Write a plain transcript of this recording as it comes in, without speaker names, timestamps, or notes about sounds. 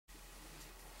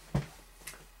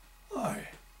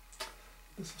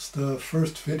This is the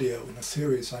first video in a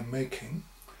series I'm making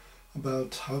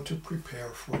about how to prepare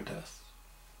for death.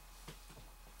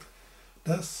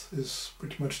 Death is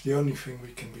pretty much the only thing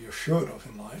we can be assured of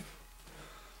in life,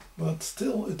 but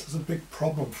still it is a big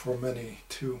problem for many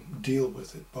to deal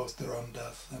with it, both their own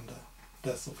death and the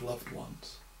death of loved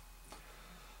ones.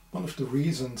 One of the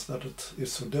reasons that it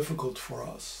is so difficult for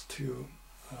us to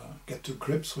get to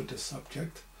grips with this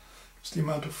subject is the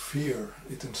amount of fear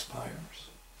it inspires.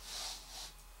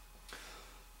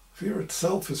 Fear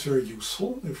itself is very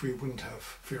useful. If we wouldn't have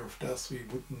fear of death, we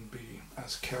wouldn't be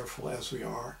as careful as we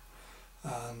are,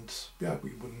 and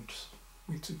we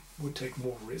would take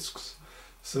more risks.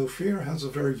 So fear has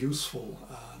a very useful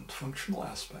and functional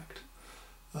aspect,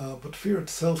 but fear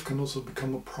itself can also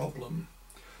become a problem.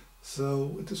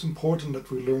 So it is important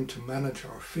that we learn to manage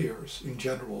our fears in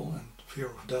general and fear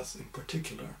of death in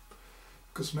particular,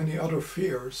 because many other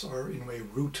fears are in a way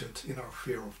rooted in our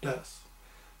fear of death.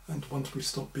 And once we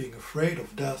stop being afraid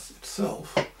of death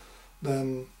itself,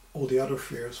 then all the other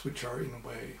fears, which are in a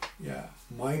way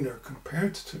minor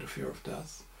compared to the fear of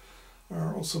death,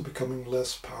 are also becoming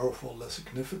less powerful, less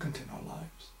significant in our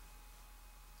lives.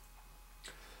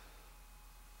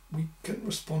 We can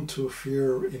respond to a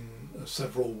fear in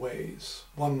several ways.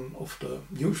 One of the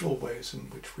usual ways in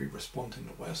which we respond in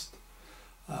the West,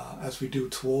 as we do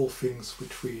to all things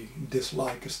which we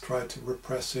dislike, is try to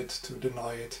repress it, to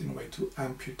deny it, in a way to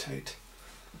amputate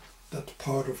that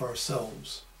part of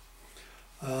ourselves.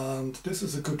 And this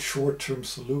is a good short-term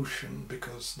solution,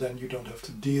 because then you don't have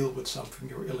to deal with something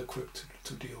you're ill-equipped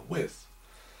to deal with.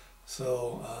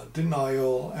 So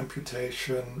denial,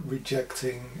 amputation,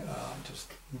 rejecting, just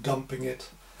dumping it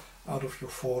out of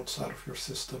your thoughts, out of your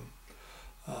system,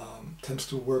 tends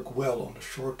to work well on the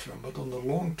short term, but on the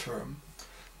long term,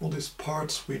 all these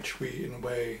parts which we in a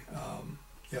way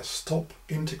stop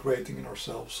integrating in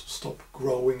ourselves, stop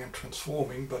growing and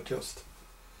transforming, but just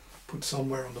put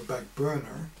somewhere on the back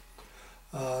burner,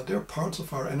 they're parts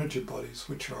of our energy bodies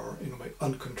which are in a way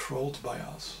uncontrolled by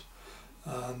us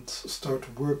and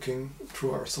start working through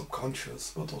our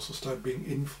subconscious, but also start being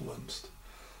influenced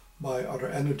by other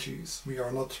energies. We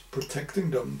are not protecting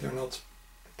them, they're not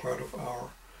part of our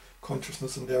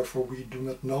consciousness, and therefore we do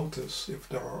not notice if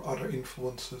there are other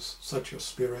influences, such as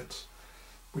spirits,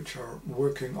 which are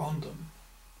working on them.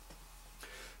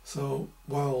 So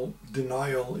while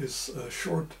denial is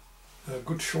a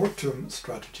good short-term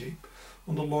strategy,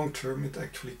 on the long term it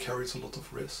actually carries a lot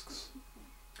of risks.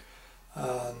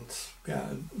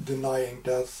 And denying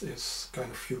death is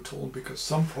kind of futile, because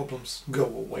some problems go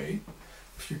away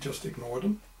if you just ignore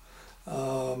them.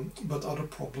 But other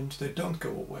problems, they don't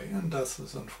go away, and death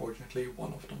is unfortunately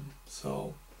one of them.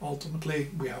 So ultimately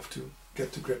we have to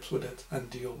get to grips with it and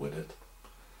deal with it.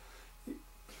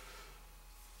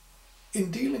 In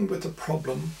dealing with a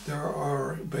problem, there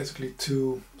are basically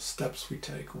two steps we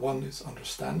take. One is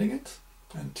understanding it,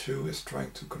 and two is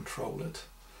trying to control it.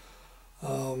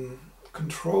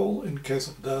 Control in case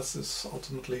of death is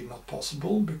ultimately not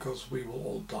possible, because we will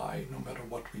all die no matter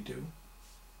what we do.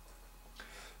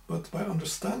 But by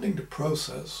understanding the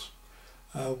process,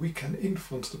 we can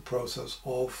influence the process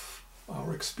of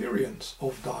our experience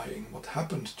of dying, what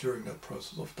happened during that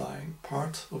process of dying.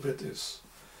 Part of it is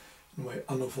in a way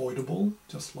unavoidable,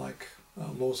 just like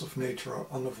laws of nature are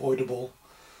unavoidable.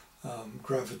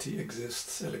 Gravity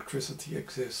exists, electricity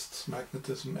exists,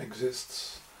 magnetism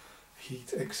exists,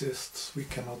 heat exists. We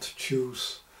cannot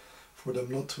choose for them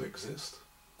not to exist.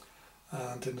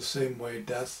 And in the same way,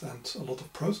 death and a lot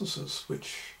of processes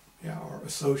which are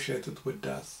associated with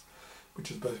death, which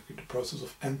is basically the process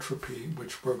of entropy,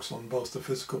 which works on both the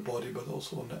physical body but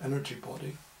also on the energy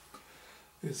body,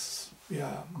 is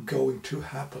going to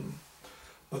happen.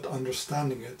 But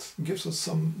understanding it gives us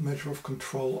some measure of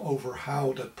control over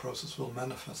how that process will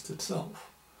manifest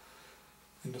itself.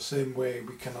 In the same way,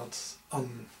 we cannot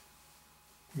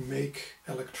make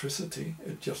electricity,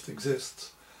 it just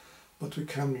exists, but we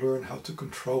can learn how to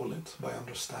control it by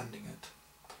understanding it.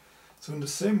 So in the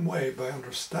same way, by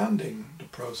understanding the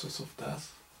process of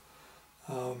death,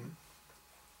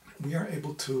 we are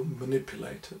able to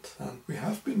manipulate it, and we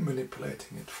have been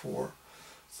manipulating it for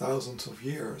thousands of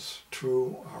years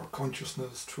through our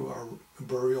consciousness, through our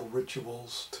burial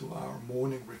rituals, to our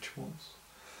mourning rituals.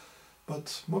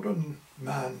 But modern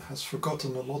man has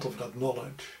forgotten a lot of that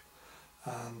knowledge,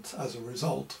 and as a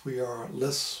result we are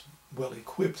less well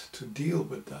equipped to deal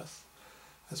with death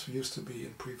as we used to be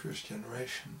in previous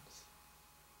generations.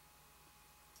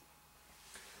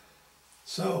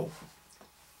 So,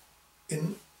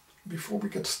 before we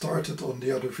get started on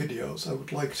the other videos, I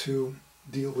would like to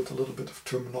deal with a little bit of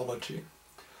terminology,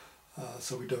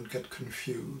 so we don't get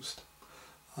confused.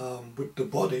 With the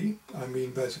body, I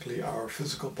mean basically our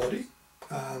physical body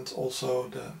and also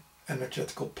the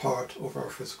energetical part of our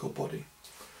physical body.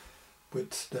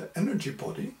 With the energy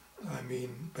body, I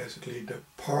mean basically the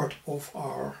part of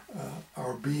our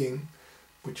being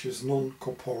which is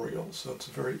non-corporeal. So it's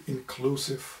a very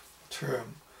inclusive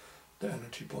term, the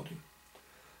energy body.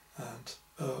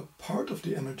 And part of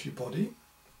the energy body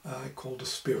I call the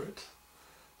spirit.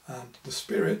 And the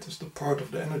spirit is the part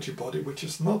of the energy body which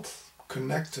is not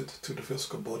connected to the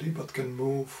physical body but can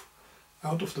move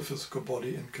out of the physical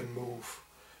body and can move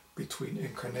between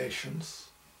incarnations.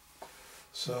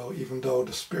 So even though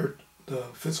the spirit, the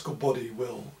physical body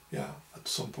will, at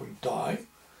some point die,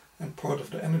 and part of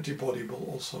the energy body will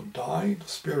also die, the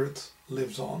spirit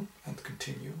lives on and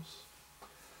continues.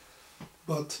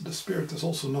 But the spirit is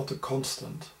also not a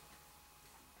constant.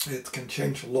 It can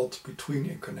change a lot between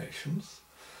incarnations,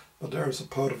 but there is a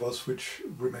part of us which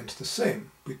remains the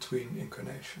same between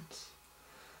incarnations.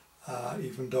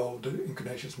 Even though the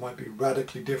incarnations might be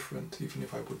radically different, even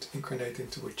if I would incarnate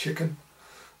into a chicken,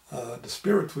 the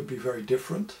spirit would be very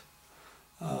different,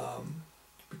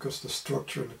 because the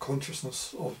structure and the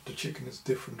consciousness of the chicken is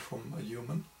different from a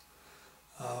human.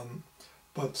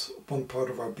 But one part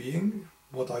of our being,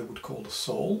 what I would call the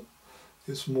soul,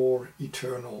 is more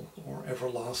eternal or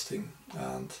everlasting.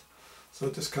 And so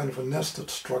it is kind of a nested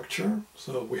structure.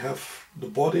 So we have the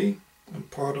body, and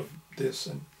part of this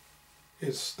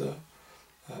is the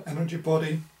energy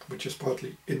body, which is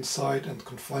partly inside and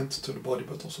confined to the body,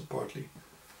 but also partly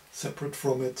separate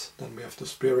from it. Then we have the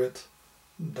spirit,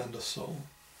 then the soul.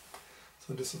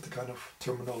 So this is the kind of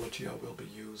terminology I will be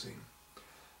using.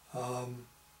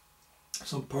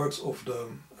 Some parts of the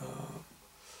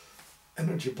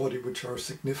energy body which are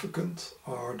significant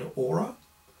are the aura,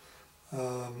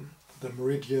 the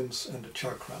meridians and the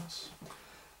chakras.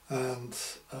 And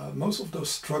most of those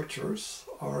structures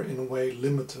are in a way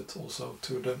limited also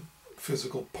to the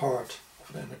physical part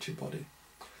of the energy body.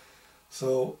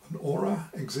 So an aura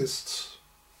exists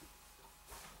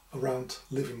around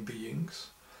living beings,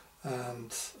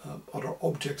 and other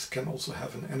objects can also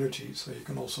have an energy, so you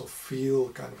can also feel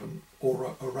kind of an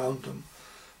aura around them,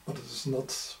 but it is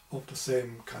not of the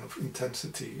same kind of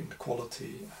intensity and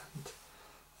quality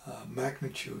and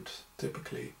magnitude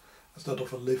typically as that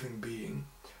of a living being.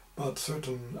 But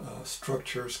certain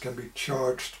structures can be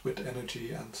charged with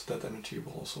energy, and that energy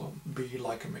will also be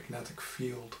like a magnetic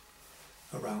field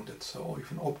around it. So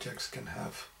even objects can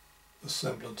have a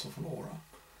semblance of an aura.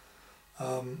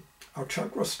 Our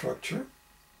chakra structure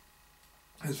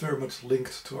is very much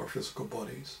linked to our physical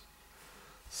bodies.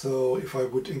 So if I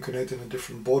would incarnate in a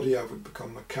different body, I would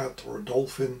become a cat or a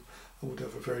dolphin. I would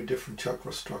have a very different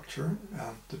chakra structure,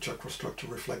 and the chakra structure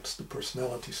reflects the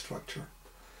personality structure.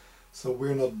 So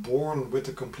we're not born with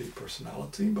a complete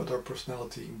personality, but our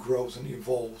personality grows and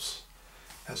evolves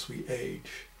as we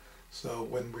age. So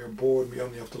when we're born, we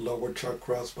only have the lower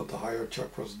chakras, but the higher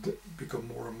chakras become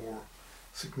more and more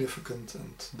significant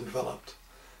and developed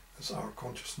as our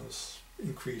consciousness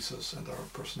increases and our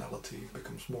personality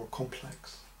becomes more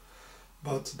complex.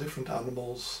 But different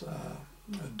animals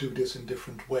do this in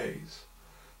different ways.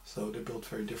 So they build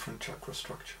very different chakra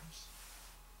structures.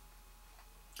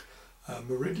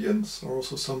 Meridians are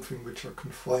also something which are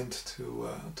confined to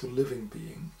living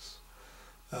beings.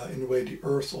 In a way, the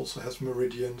Earth also has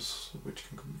meridians, which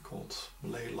can be called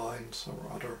ley lines or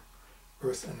other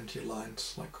Earth energy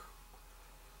lines, like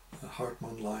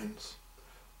Hartmann lines.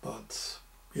 But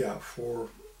yeah, for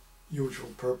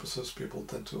usual purposes, people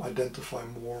tend to identify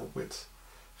more with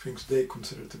things they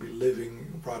consider to be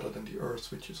living rather than the Earth,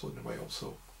 which is in a way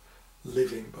also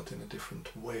living, but in a different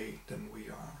way than we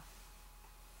are.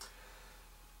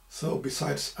 So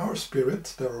besides our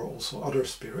spirit, there are also other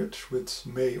spirits which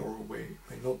may or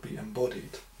may not be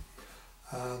embodied.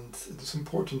 And it is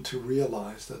important to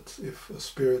realize that if a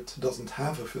spirit doesn't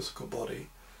have a physical body,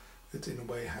 it in a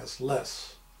way has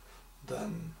less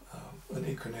than an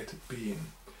incarnated being.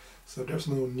 So there's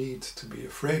no need to be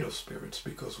afraid of spirits,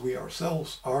 because we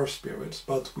ourselves are spirits,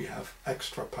 but we have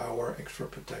extra power, extra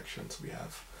protections. We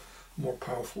have more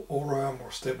powerful aura,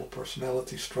 more stable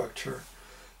personality structure.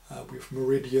 We have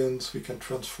meridians, we can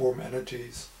transform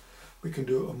energies. We can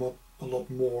do a lot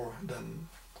more than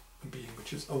a being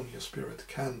which is only a spirit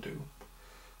can do.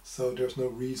 So there's no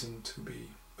reason to be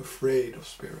afraid of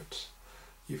spirits,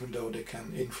 even though they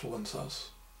can influence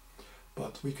us.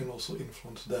 But we can also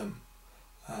influence them.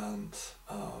 And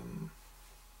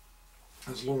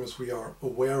as long as we are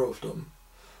aware of them,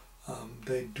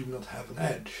 they do not have an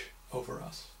edge over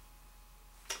us.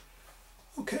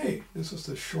 Okay, this is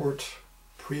the short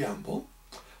preamble.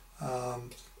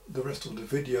 the rest of the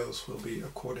videos will be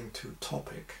according to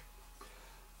topic.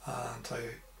 And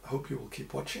I hope you will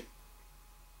keep watching.